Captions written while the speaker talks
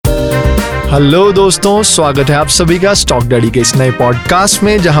Hello दोस्तों, स्वागत है आप सभी का स्टॉक डैडी के इस नए पॉडकास्ट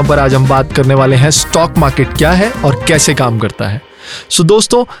में, जहां पर आज हम बात करने वाले हैं स्टॉक मार्केट क्या है और कैसे काम करता है।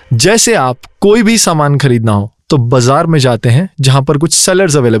 दोस्तों, जैसे आप कोई भी सामान खरीदना हो तो बाजार में जाते हैं जहां पर कुछ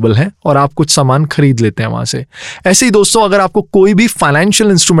सेलर्स अवेलेबल हैं और आप कुछ सामान खरीद लेते हैं वहां से। ऐसे ही दोस्तों, अगर आपको कोई भी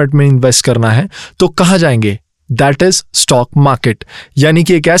फाइनेंशियल इंस्ट्रूमेंट में इन्वेस्ट करना है तो कहां जाएंगे? दैट इज स्टॉक मार्केट, यानी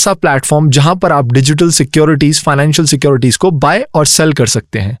कि एक ऐसा प्लेटफॉर्म जहां पर आप डिजिटल सिक्योरिटीज, फाइनेंशियल सिक्योरिटीज को बाय और सेल कर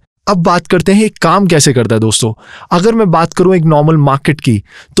सकते हैं। अब बात करते हैं काम कैसे करता है। दोस्तों, अगर मैं बात करूं एक नॉर्मल मार्केट की,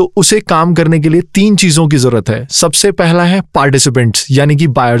 तो उसे काम करने के लिए 3 चीजों की जरूरत है। सबसे पहला है पार्टिसिपेंट्स, यानी कि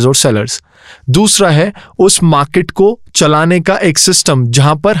बायर्स और सेलर्स। दूसरा है उस मार्केट को चलाने का एक सिस्टम,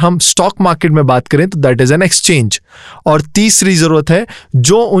 जहां पर हम स्टॉक मार्केट में बात करें तो दैट इज एन एक्सचेंज। और तीसरी जरूरत है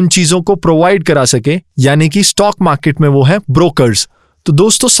जो उन चीजों को प्रोवाइड करा सके, यानी कि स्टॉक मार्केट में वो है ब्रोकर्स। तो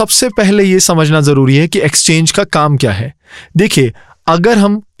दोस्तों, सबसे पहले यह समझना जरूरी है कि एक्सचेंज का काम क्या है। देखिए, अगर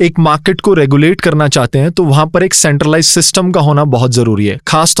हम एक मार्केट को रेगुलेट करना चाहते हैं तो वहां पर एक सेंट्रलाइज सिस्टम का होना बहुत जरूरी है,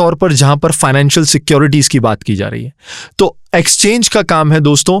 खास तौर पर जहां पर फाइनेंशियल सिक्योरिटीज की बात की जा रही है। तो एक्सचेंज का काम है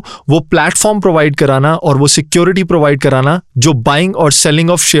दोस्तों वो प्लेटफॉर्म प्रोवाइड कराना और वो सिक्योरिटी प्रोवाइड कराना जो बाइंग और सेलिंग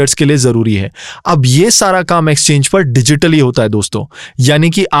ऑफ शेयर्स के लिए जरूरी है। अब ये सारा काम एक्सचेंज पर डिजिटली होता है दोस्तों, यानी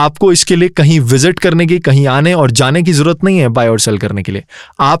कि आपको इसके लिए कहीं विजिट करने की, कहीं आने और जाने की जरूरत नहीं है बाय और सेल करने के लिए।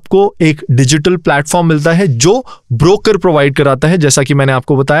 आपको एक डिजिटल प्लेटफॉर्म मिलता है जो ब्रोकर प्रोवाइड कराता है। जैसा कि मैंने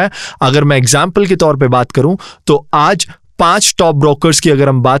आपको बताया, अगर मैं एग्जाम्पल के तौर पे बात करूं तो आज 5 टॉप ब्रोकर्स की अगर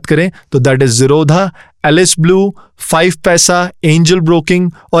हम बात करें तो that is Zerodha, Alice blue, 5 पैसा, एंजल ब्रोकिंग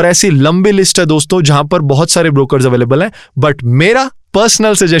और ऐसी लंबी लिस्ट है दोस्तों जहां पर बहुत सारे ब्रोकर्स अवेलेबल हैं। बट मेरा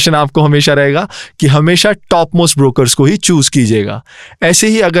पर्सनल सजेशन आपको हमेशा रहेगा कि हमेशा टॉप मोस्ट ब्रोकर्स को ही चूज कीजिएगा। ऐसे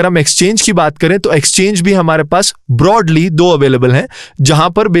ही अगर हम एक्सचेंज की बात करें तो एक्सचेंज भी हमारे पास ब्रॉडली 2 अवेलेबल हैं, जहां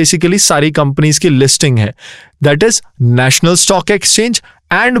पर बेसिकली सारी कंपनीज की लिस्टिंग है। That is national stock exchange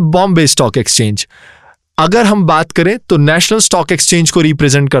and Bombay stock exchange. अगर हम बात करें तो नेशनल स्टॉक एक्सचेंज को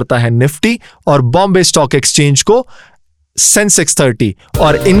रिप्रेजेंट करता है निफ्टी और बॉम्बे स्टॉक एक्सचेंज को सेंसेक्स 30,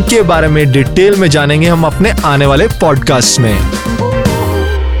 और इनके बारे में डिटेल में जानेंगे हम अपने आने वाले पॉडकास्ट में।